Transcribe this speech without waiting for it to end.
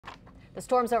The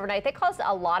storms overnight, they caused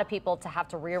a lot of people to have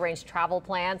to rearrange travel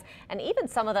plans, and even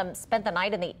some of them spent the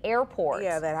night in the airport.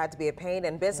 Yeah, that had to be a pain,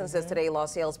 and businesses today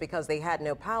lost sales because they had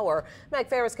no power. Meg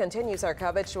Ferris continues our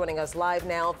coverage, joining us live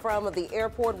now from the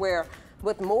airport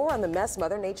with more on the mess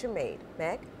Mother Nature made.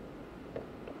 Meg?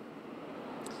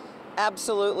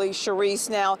 Absolutely, Sharice.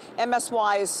 Now,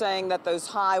 MSY is saying that those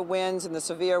high winds and the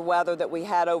severe weather that we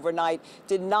had overnight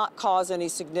did not cause any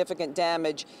significant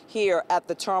damage here at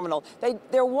the terminal.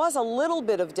 There was a little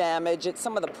bit of damage at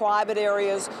some of the private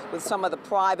areas with some of the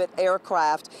private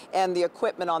aircraft and the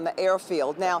equipment on the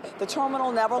airfield. Now, the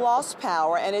terminal never lost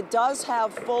power, and it does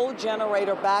have full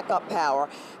generator backup power.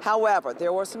 However,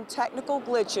 there were some technical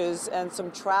glitches and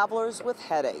some travelers with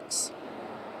headaches.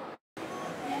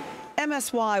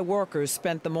 MSY workers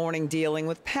spent the morning dealing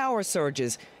with power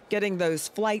surges, getting those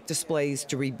flight displays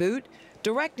to reboot,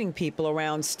 directing people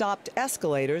around stopped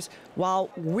escalators, while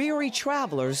weary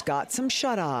travelers got some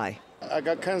shut-eye. I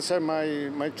got canceled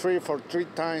my trip for 3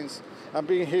 times. I've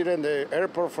been here in the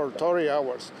airport for 30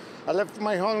 hours. I left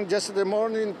my home just in the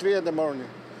morning, 3 in the morning.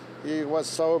 It was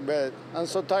so bad. I'm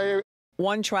so tired.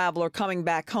 One traveler coming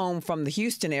back home from the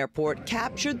Houston airport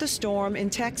captured the storm in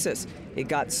Texas. It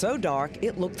got so dark,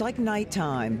 it looked like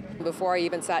nighttime. Before I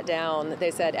even sat down,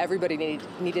 they said everybody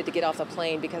needed to get off the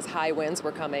plane because high winds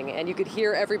were coming. And you could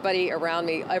hear everybody around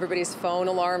me, everybody's phone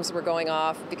alarms were going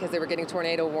off because they were getting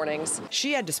tornado warnings.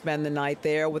 She had to spend the night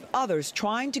there with others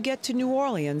trying to get to New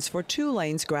Orleans for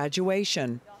Tulane's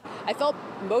graduation. I felt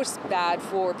most bad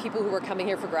for people who were coming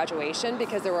here for graduation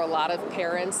because there were a lot of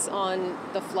parents on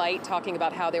the flight talking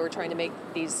about how they were trying to make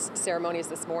these ceremonies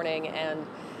this morning, and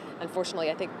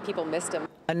unfortunately I think people missed them.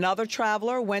 Another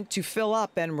traveler went to fill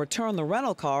up and return the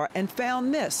rental car and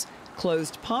found this: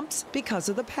 closed pumps because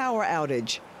of the power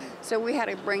outage. So we had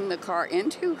to bring the car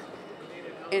into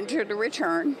the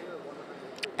return,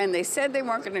 and they said they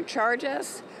weren't going to charge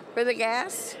us for the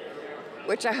gas,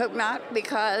 which I hope not,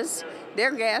 because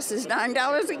their gas is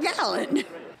 $9 a gallon.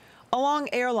 Along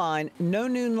airline, no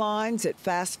noon lines at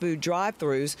fast food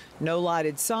drive-thrus, no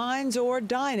lighted signs or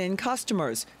dine-in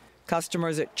customers.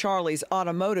 Customers at Charlie's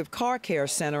Automotive Car Care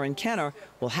Center in Kenner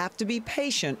will have to be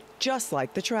patient, just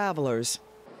like the travelers.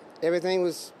 Everything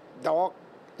was dark.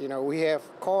 You know, we have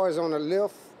cars on the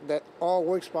lift that all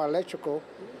works by electrical,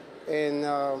 and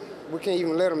we can't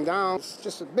even let them down. It's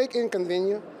just a big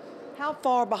inconvenience. How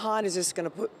far behind is this going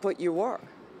to put your work?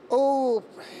 Oh,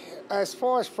 as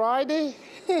far as Friday,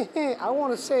 I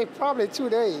want to say probably 2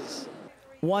 days.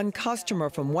 One customer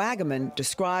from Wagaman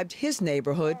described his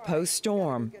neighborhood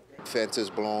post-storm. Fences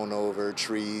blown over,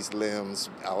 trees, limbs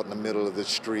out in the middle of the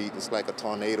street. It's like a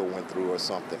tornado went through or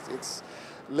something. It's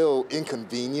a little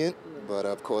inconvenient, but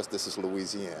of course this is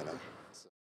Louisiana.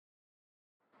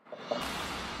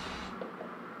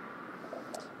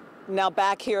 Now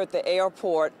back here at the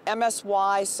airport,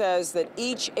 MSY says that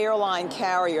each airline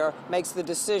carrier makes the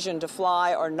decision to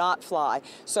fly or not fly.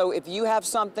 So if you have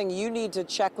something, you need to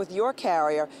check with your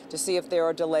carrier to see if there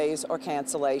are delays or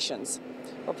cancellations.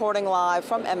 Reporting live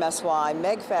from MSY,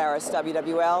 Meg Ferris,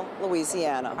 WWL,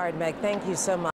 Louisiana. All right, Meg, thank you so much.